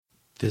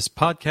This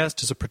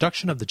podcast is a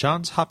production of the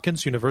Johns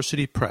Hopkins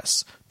University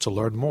Press. To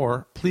learn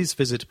more, please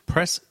visit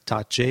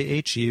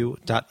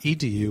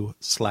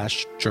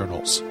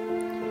press.jhu.edu/journals.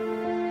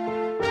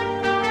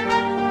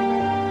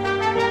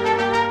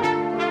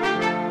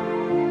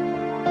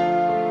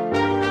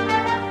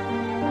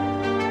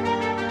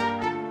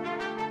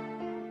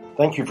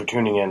 Thank you for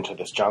tuning in to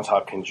this Johns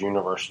Hopkins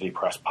University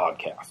Press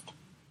podcast.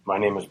 My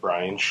name is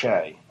Brian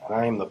Shea, and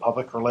I am the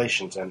Public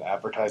Relations and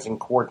Advertising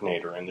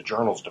Coordinator in the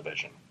Journals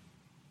Division.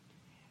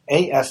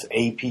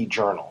 ASAP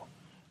Journal,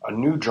 a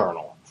new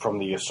journal from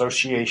the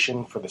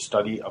Association for the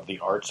Study of the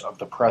Arts of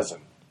the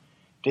Present,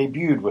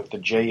 debuted with the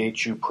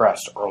JHU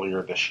Press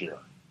earlier this year.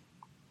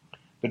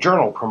 The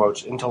journal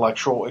promotes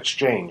intellectual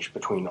exchange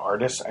between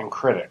artists and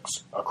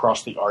critics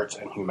across the arts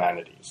and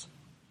humanities.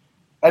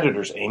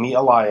 Editors Amy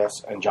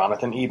Elias and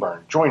Jonathan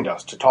Eburn joined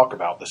us to talk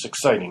about this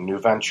exciting new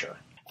venture.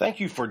 Thank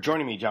you for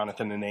joining me,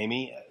 Jonathan and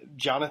Amy.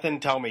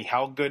 Jonathan, tell me,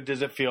 how good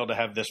does it feel to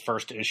have this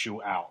first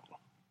issue out?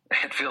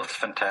 It feels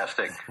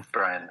fantastic,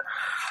 Brian.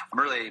 I'm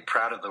really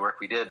proud of the work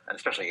we did, and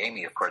especially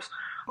Amy, of course,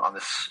 on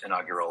this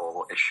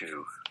inaugural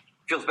issue.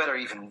 It feels better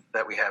even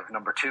that we have issue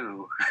number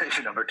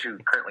two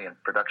currently in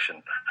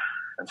production.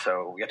 And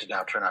so we get to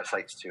now turn our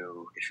sights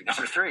to issue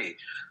number 3,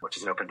 which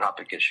is an open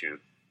topic issue.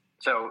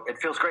 So it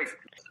feels great.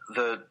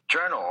 The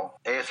journal,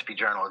 ASAP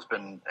Journal, has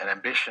been an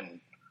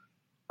ambition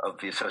of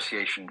the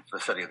Association for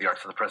the Study of the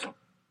Arts of the Present,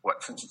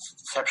 since its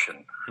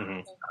inception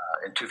in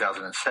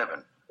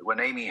 2007. When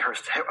Amy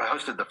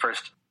hosted the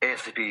first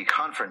ASAP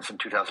conference in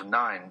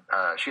 2009,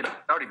 she had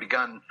already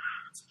begun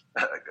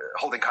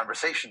holding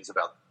conversations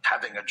about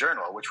having a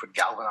journal which would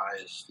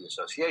galvanize the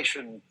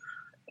association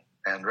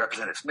and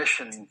represent its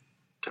mission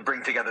to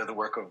bring together the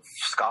work of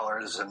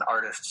scholars and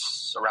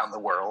artists around the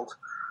world,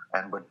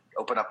 and would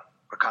open up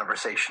a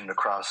conversation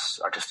across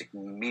artistic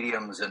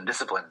mediums and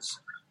disciplines.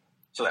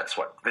 So that's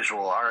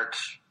visual art,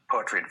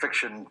 poetry and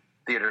fiction,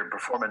 theater and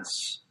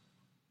performance,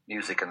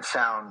 music and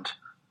sound,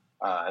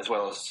 as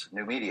well as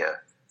new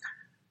media.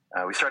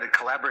 We started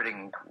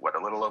collaborating, a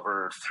little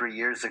over 3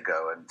 years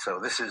ago, and so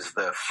this is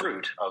the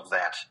fruit of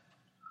that,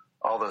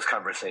 all those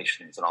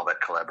conversations and all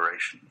that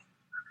collaboration.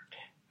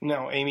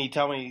 Now, Amy,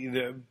 tell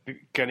me,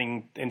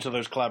 getting into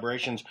those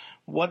collaborations,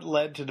 what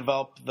led to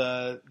develop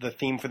the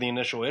theme for the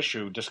initial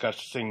issue,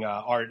 discussing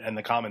art and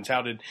the commons?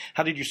 How did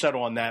you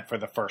settle on that for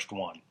the first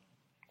one?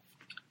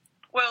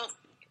 Well,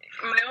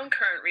 my own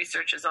current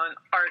research is on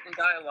art and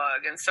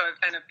dialogue, and so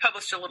I've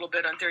published a little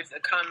bit on theories of the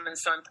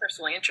commons, so I'm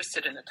personally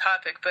interested in the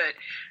topic. But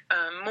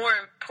more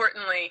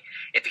importantly,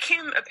 it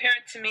became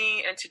apparent to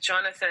me and to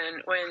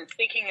Jonathan when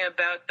thinking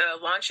about the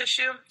launch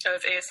issue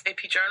of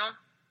ASAP Journal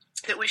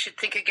that we should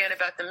think again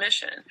about the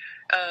mission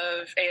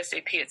of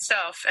ASAP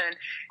itself and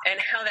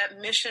how that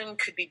mission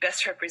could be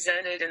best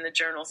represented in the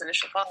journal's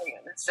initial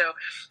volume. And so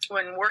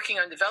when working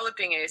on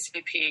developing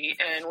ASAP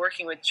and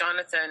working with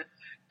Jonathan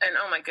and,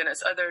 oh my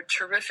goodness, other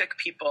terrific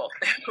people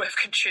who have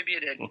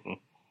contributed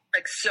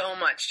so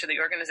much to the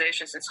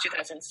organization since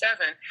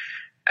 2007,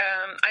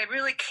 I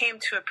really came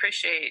to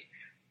appreciate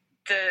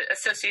the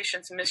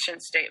association's mission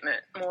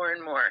statement more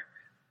and more,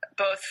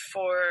 both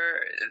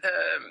for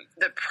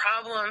the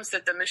problems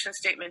that the mission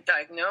statement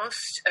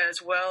diagnosed,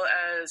 as well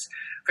as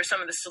for some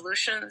of the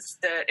solutions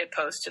that it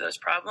posed to those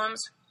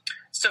problems.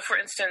 So, for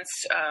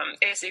instance,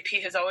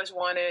 ASAP has always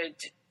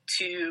wanted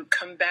to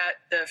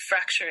combat the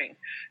fracturing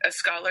of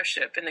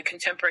scholarship in the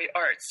contemporary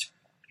arts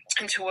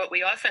into what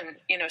we often,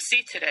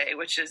 see today,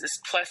 which is this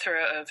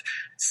plethora of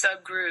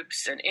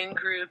subgroups and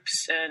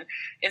in-groups and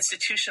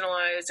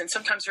institutionalized and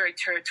sometimes very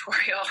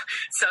territorial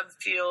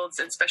subfields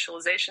and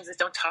specializations that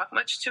don't talk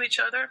much to each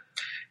other.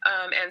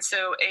 And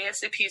so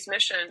ASAP's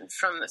mission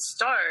from the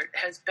start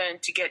has been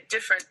to get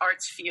different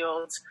arts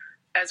fields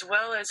as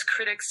well as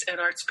critics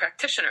and arts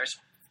practitioners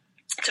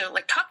to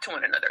talk to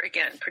one another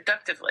again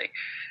productively.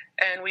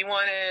 And we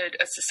wanted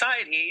a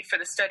society for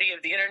the study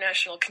of the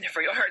international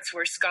contemporary arts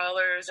where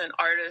scholars and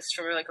artists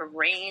from a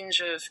range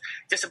of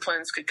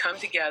disciplines could come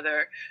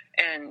together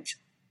and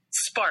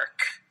spark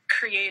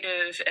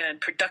creative and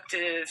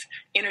productive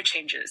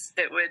interchanges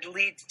that would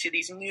lead to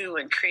these new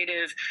and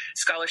creative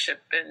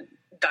scholarship and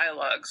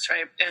dialogues,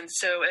 right? And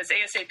so as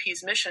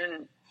ASAP's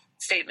mission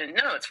statement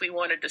notes, we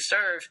wanted to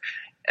serve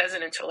as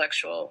an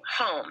intellectual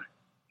home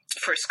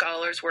for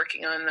scholars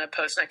working on the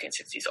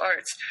post-1960s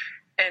arts.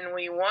 And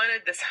we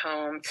wanted this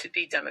home to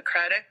be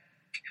democratic,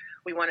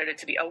 we wanted it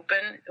to be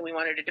open, and we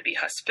wanted it to be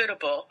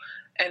hospitable,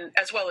 and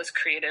as well as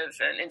creative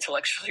and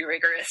intellectually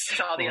rigorous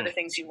and all the other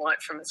things you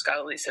want from a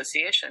scholarly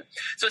association.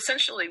 So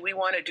essentially, we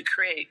wanted to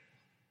create,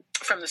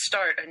 from the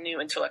start, a new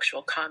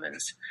intellectual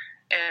commons.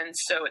 And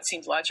so it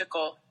seemed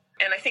logical,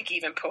 and I think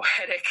even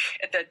poetic,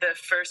 that the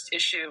first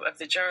issue of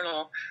the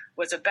journal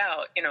was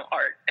about,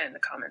 art and the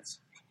commons.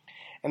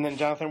 And then,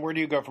 Jonathan, where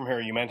do you go from here?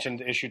 You mentioned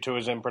issue 2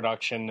 is in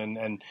production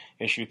and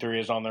issue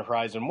 3 is on the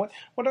horizon. What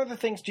other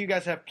things do you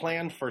guys have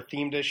planned for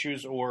themed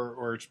issues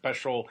or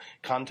special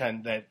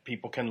content that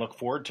people can look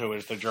forward to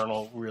as the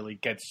journal really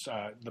gets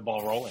the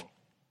ball rolling?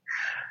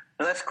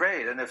 Well, that's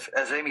great. And if,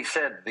 as Amy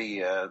said,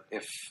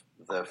 if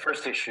the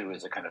first issue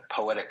is a kind of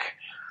poetic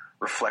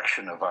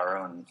reflection of our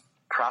own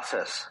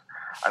process.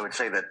 I would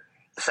say that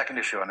the second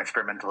issue on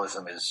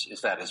experimentalism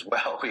is that as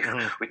well.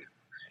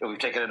 We've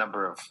taken a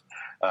number of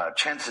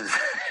chances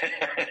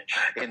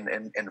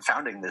in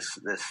founding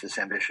this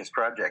ambitious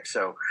project.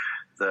 So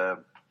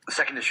the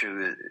second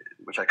issue,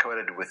 which I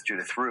co-edited with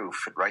Judith Roof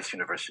at Rice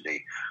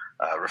University,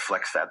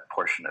 reflects that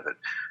portion of it.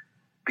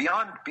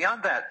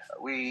 Beyond that,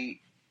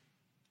 we,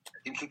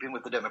 in keeping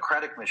with the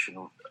democratic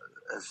mission,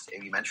 as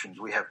Amy mentioned,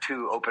 we have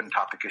two open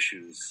topic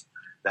issues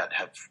that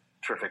have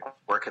terrific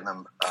work in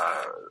them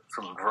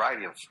from a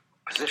variety of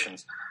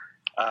positions,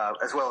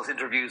 as well as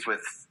interviews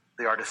with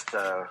the artist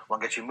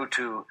Wangechi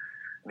Mutu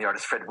and the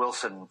artist Fred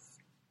Wilson.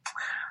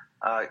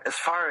 As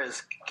far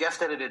as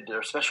guest-edited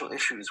or special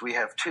issues, we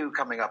have two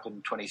coming up in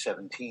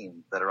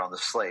 2017 that are on the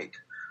slate.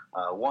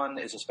 One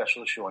is a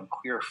special issue on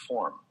queer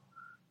form,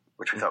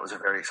 which we thought was a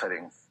very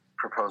exciting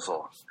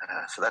proposal.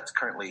 So that's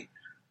currently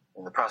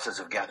in the process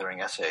of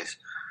gathering essays.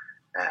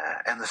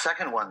 And the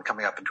second one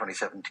coming up in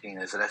 2017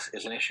 is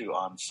an issue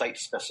on site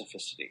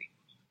specificity,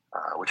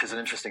 which is an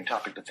interesting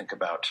topic to think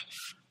about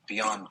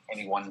beyond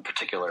any one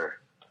particular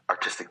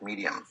artistic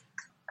medium.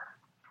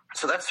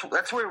 So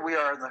that's where we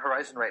are in the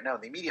horizon right now,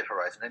 in the immediate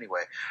horizon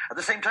anyway. At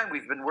the same time,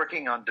 we've been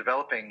working on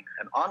developing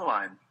an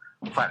online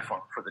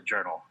platform for the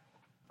journal.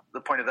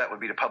 The point of that would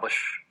be to publish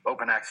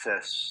open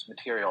access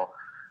material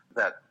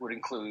that would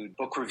include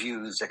book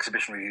reviews,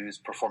 exhibition reviews,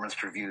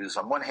 performance reviews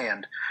on one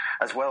hand,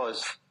 as well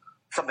as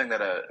something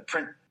that a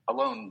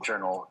print-alone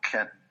journal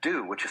can't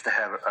do, which is to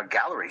have a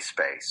gallery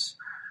space,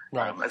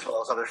 right, as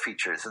well as other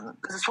features. And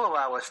this will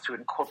allow us to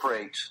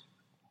incorporate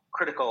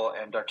critical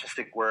and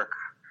artistic work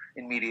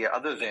in media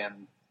other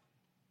than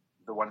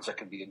the ones that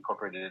can be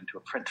incorporated into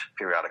a print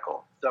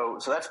periodical. So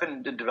that's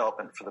been in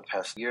development for the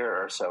past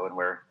year or so, and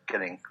we're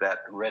getting that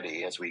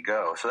ready as we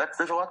go. So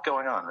there's a lot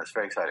going on. That's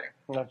very exciting.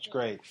 That's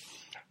great.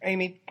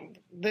 Amy,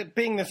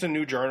 being this a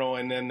new journal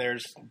and then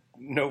there's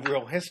no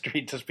real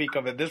history to speak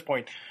of at this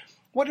point,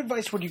 what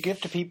advice would you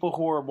give to people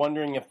who are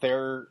wondering if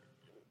their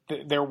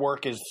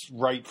work is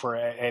right for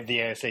the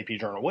ASAP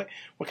journal? What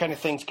kind of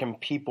things can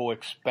people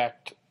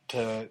expect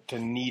to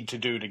need to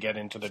do to get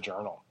into the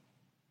journal?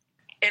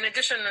 In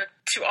addition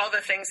to all the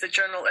things that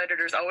journal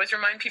editors always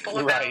remind people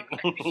about, right.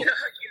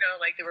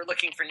 Like that we're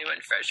looking for new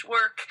and fresh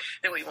work,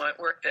 that we want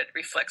work that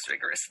reflects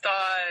rigorous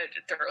thought,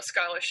 thorough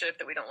scholarship,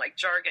 that we don't like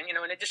jargon,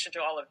 in addition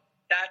to all of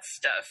that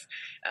stuff,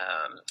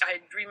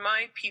 I'd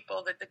remind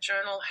people that the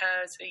journal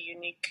has a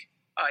unique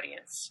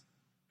audience,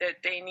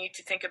 that they need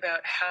to think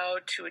about how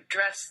to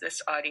address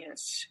this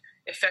audience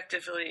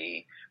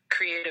effectively,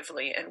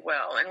 creatively, and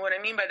well. And what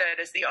I mean by that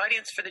is the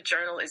audience for the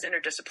journal is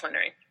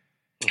interdisciplinary,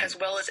 as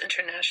well as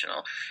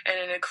international, and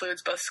it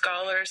includes both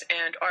scholars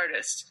and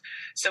artists.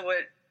 So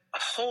what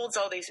holds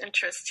all these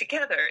interests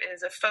together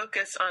is a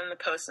focus on the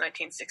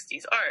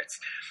post-1960s arts.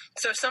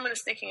 So if someone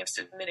is thinking of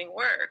submitting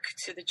work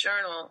to the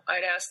journal,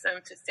 I'd ask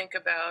them to think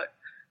about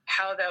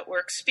how that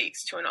work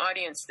speaks to an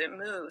audience that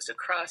moves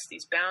across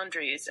these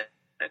boundaries and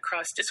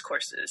across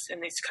discourses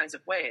in these kinds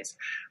of ways.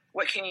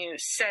 What can you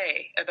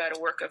say about a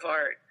work of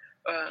art,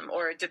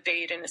 or a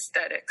debate in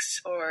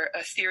aesthetics, or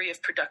a theory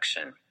of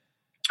production,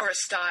 or a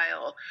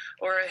style,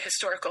 or a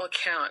historical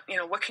account?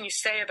 What can you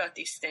say about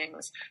these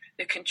things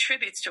that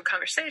contributes to a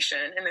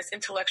conversation in this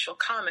intellectual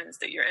commons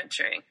that you're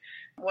entering?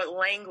 What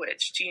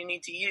language do you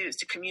need to use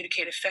to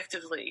communicate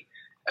effectively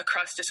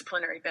across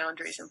disciplinary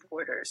boundaries and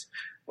borders?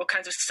 What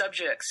kinds of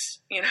subjects,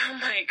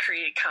 might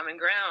create common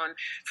ground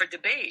for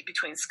debate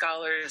between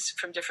scholars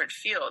from different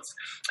fields?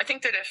 I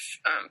think that if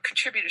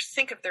contributors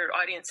think of their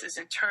audiences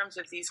in terms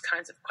of these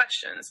kinds of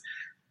questions,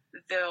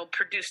 they'll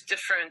produce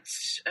different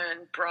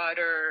and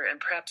broader and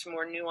perhaps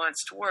more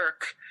nuanced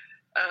work,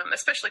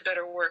 especially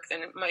better work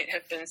than it might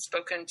have been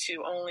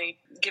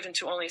given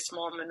to only a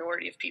small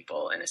minority of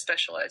people in a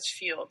specialized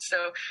field.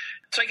 So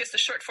I guess the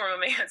short form of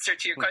my answer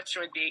to your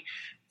question would be,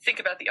 think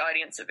about the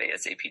audience of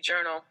ASAP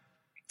Journal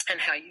and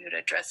how you would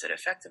address it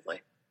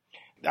effectively.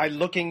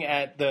 Looking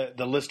at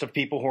the list of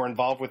people who are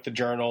involved with the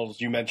journals,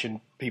 you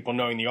mentioned people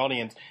knowing the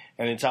audience,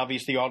 and it's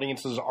obvious the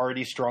audience is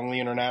already strongly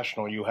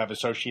international. You have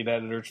associate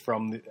editors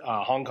from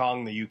Hong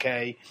Kong, the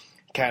UK,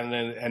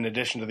 Canada, in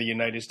addition to the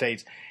United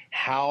States.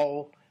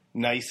 How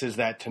nice is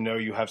that to know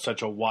you have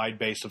such a wide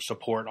base of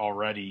support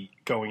already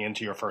going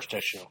into your first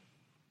issue?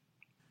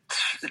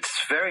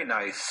 It's very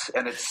nice,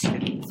 and it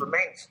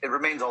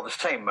remains all the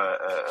same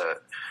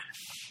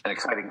an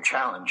exciting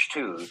challenge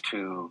too,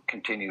 to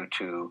continue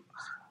to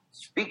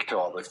speak to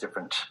all those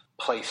different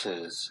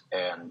places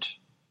and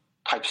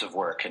types of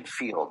work and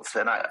fields.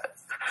 And I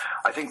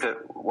think that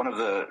one of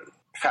the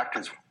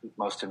factors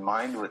most in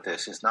mind with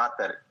this is not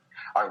that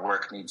our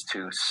work needs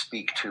to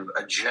speak to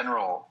a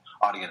general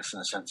audience in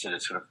the sense that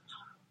it's sort of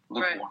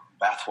lukewarm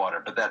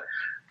bathwater, but that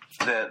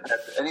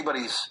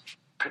anybody's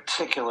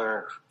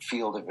particular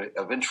field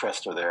of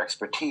interest or their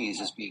expertise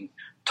is being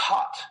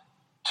taught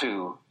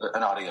to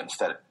an audience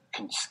that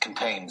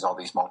contains all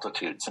these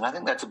multitudes. And I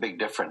think that's a big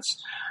difference.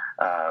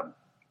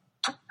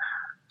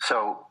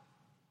 So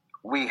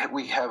we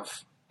have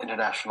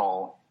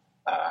international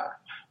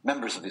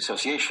members of the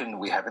association.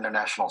 We have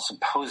international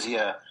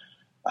symposia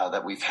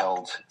that we've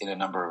held in a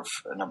number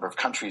of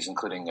countries,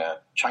 including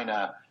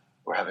China.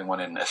 We're having one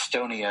in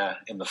Estonia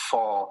in the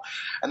fall,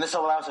 and this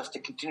allows us to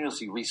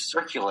continuously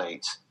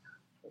recirculate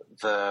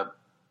the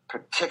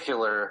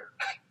particular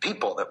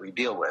people that we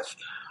deal with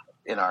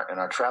in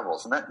our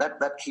travels, and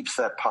that keeps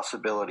that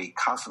possibility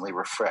constantly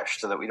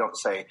refreshed, so that we don't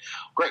say,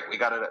 "Great, we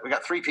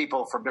got 3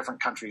 people from different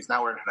countries.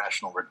 Now we're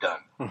international. We're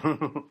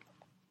done."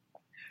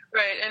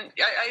 Right, and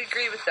I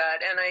agree with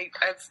that, and I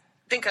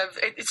think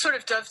it sort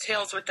of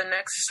dovetails with the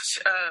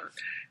next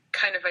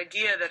kind of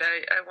idea that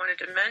I wanted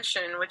to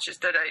mention, which is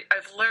that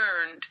I've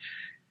learned,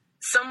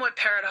 somewhat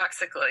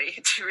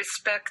paradoxically, to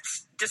respect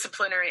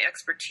disciplinary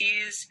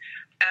expertise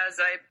as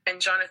I and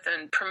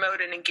Jonathan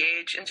promote and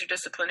engage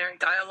interdisciplinary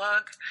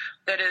dialogue.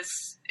 That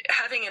is,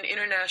 having an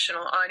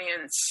international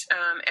audience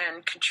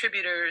and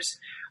contributors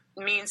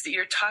means that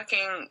you're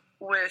talking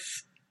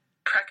with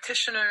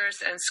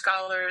practitioners and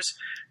scholars,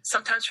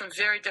 sometimes from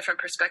very different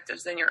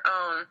perspectives than your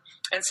own.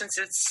 And since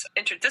it's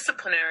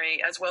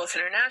interdisciplinary as well as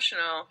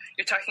international,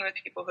 you're talking with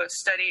people who have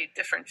studied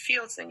different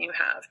fields than you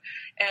have.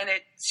 And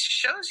it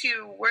shows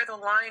you where the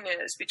line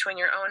is between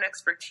your own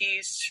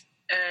expertise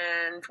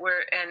and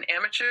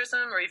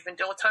amateurism or even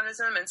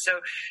dilettantism. And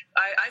so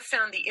I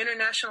found the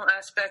international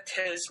aspect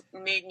has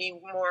made me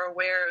more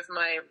aware of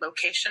my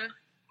location.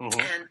 Mm-hmm.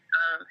 And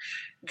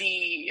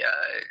the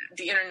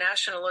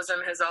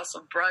internationalism has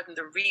also broadened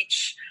the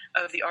reach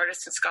of the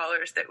artists and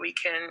scholars that we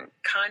can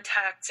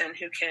contact and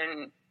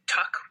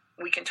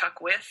we can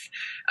talk with,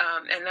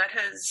 and that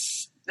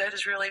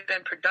has really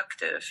been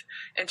productive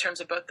in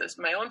terms of both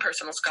my own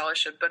personal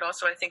scholarship, but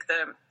also I think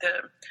the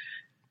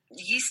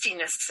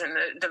yeastiness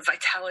and the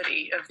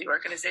vitality of the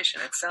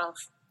organization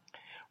itself.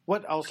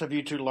 What else have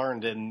you two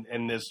learned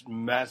in this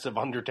massive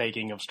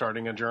undertaking of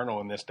starting a journal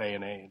in this day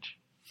and age?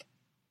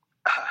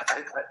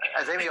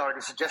 As Amy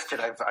already suggested,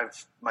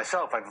 I've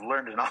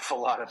learned an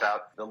awful lot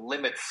about the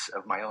limits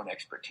of my own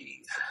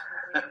expertise.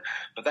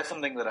 But that's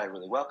something that I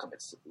really welcome.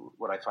 It's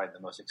what I find the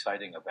most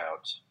exciting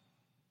about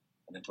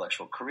an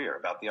intellectual career,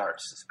 about the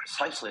arts, is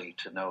precisely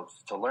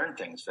to learn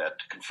things, to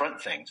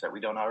confront things that we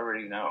don't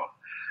already know,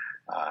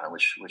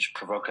 which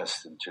provoke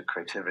us into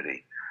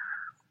creativity.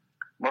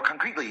 More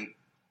concretely,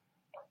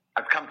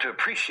 I've come to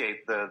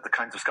appreciate the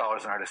kinds of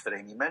scholars and artists that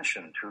Amy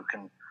mentioned, who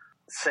can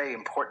say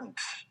important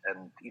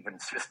and even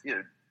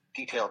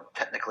detailed,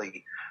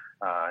 technically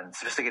and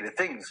sophisticated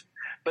things,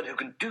 but who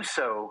can do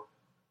so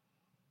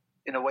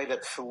in a way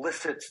that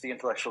solicits the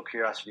intellectual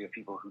curiosity of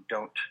people who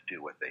don't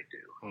do what they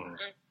do. Mm-hmm.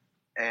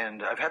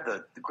 And I've had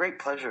the great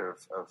pleasure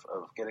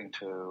of getting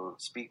to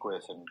speak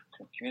with and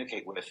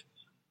communicate with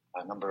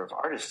a number of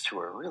artists who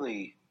are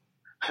really,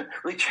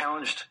 really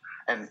challenged,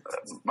 and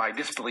my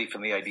disbelief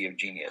in the idea of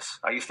genius.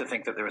 I used to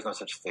think that there was no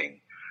such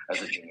thing as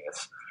a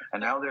genius,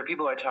 and now there are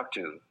people I talk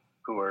to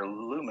who are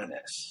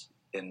luminous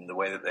in the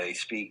way that they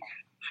speak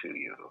to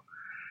you.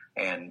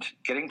 And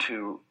getting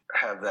to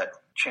have that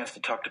chance to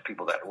talk to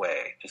people that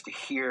way, just to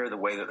hear the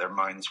way that their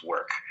minds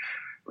work,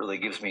 really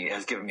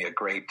has given me a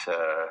great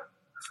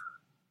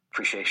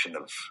appreciation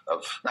of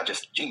not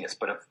just genius,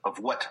 but of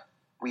what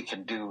we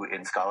can do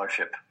in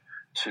scholarship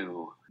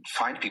to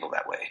find people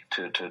that way,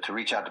 to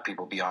reach out to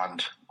people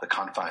beyond the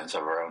confines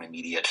of our own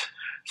immediate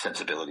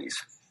sensibilities.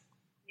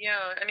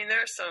 Yeah, I mean,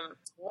 there are some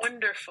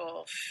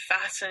wonderful,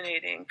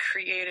 fascinating,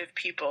 creative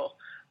people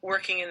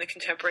working in the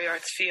contemporary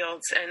arts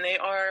fields, and they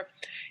are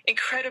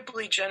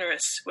incredibly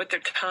generous with their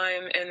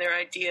time and their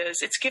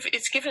ideas. It's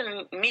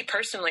given me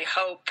personally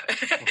hope in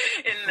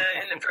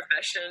the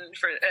profession.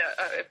 For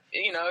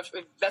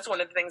that's one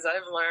of the things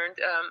I've learned.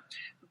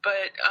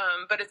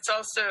 But it's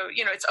also,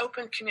 it's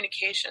open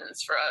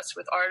communications for us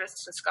with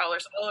artists and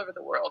scholars all over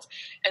the world,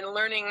 and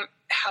learning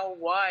how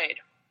wide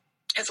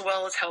as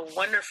well as how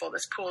wonderful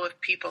this pool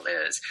of people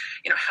is,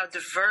 how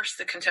diverse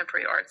the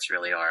contemporary arts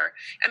really are.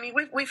 I mean,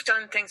 we've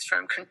done things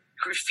from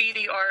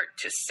graffiti art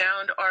to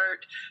sound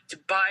art to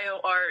bio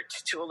art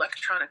to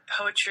electronic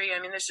poetry. I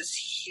mean, there's this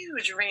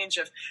huge range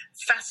of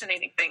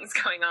fascinating things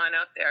going on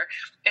out there,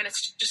 and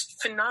it's just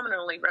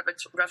phenomenally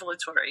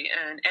revelatory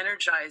and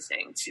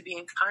energizing to be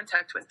in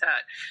contact with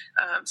that.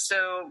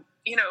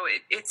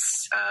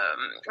 It's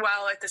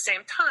while at the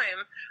same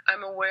time,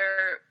 I'm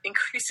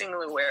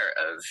increasingly aware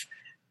of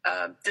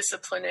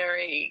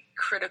disciplinary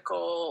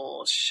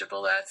critical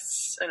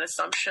shibboleths and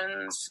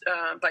assumptions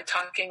by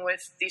talking with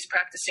these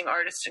practicing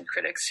artists and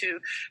critics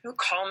who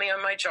call me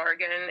on my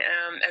jargon,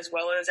 as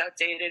well as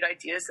outdated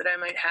ideas that I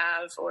might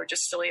have, or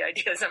just silly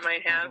ideas I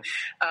might have.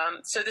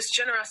 So this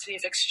generosity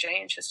of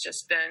exchange has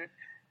just been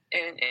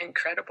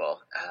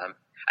incredible.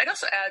 I'd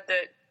also add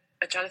that,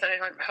 Jonathan,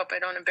 I hope I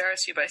don't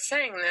embarrass you by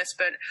saying this,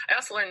 but I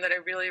also learned that I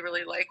really,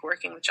 really like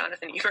working with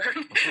Jonathan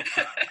Eburn.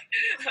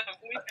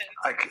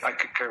 I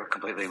concur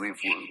completely. We've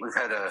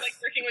had a like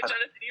working with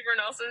Jonathan Eburn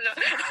also.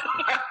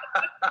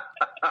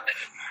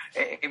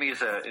 Amy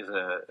is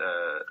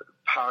a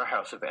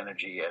powerhouse of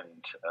energy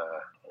and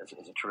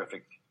is a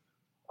terrific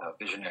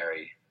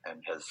visionary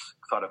and has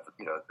thought of,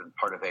 been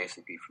part of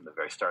ASAP from the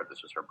very start.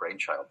 This was her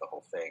brainchild, the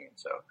whole thing. And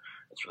so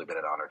it's really been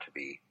an honor to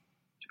be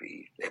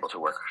able to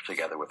work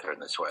together with her in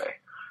this way.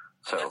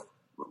 So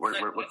we're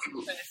going to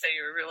say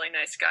you're a really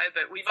nice guy,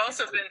 but we've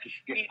also been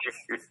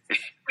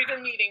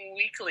meeting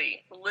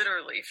weekly,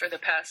 literally, for the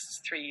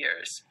past 3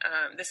 years.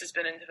 This has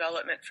been in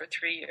development for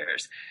 3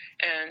 years,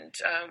 and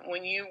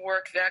when you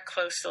work that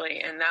closely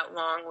and that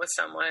long with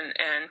someone,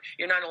 and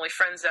you're not only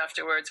friends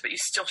afterwards, but you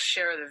still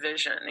share the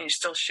vision and you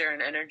still share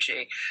an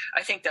energy,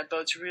 I think that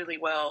bodes really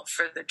well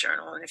for the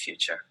journal in the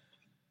future.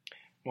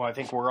 Well, I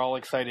think we're all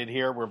excited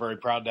here. We're very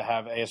proud to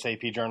have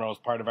ASAP Journal as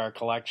part of our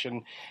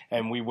collection,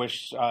 and we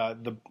wish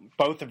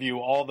both of you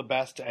all the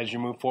best as you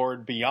move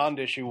forward beyond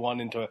issue 1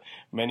 into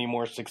many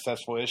more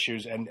successful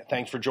issues. And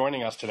thanks for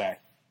joining us today.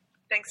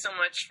 Thanks so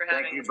much for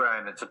having us. Thank you,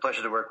 Brian. It's a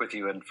pleasure to work with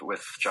you and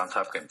with Johns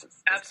Hopkins.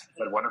 It's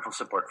had wonderful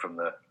support from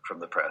the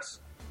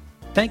press.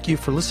 Thank you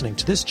for listening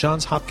to this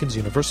Johns Hopkins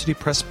University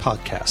Press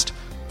podcast.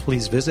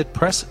 Please visit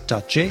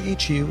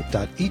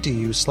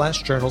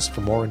press.jhu.edu/journals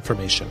for more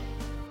information.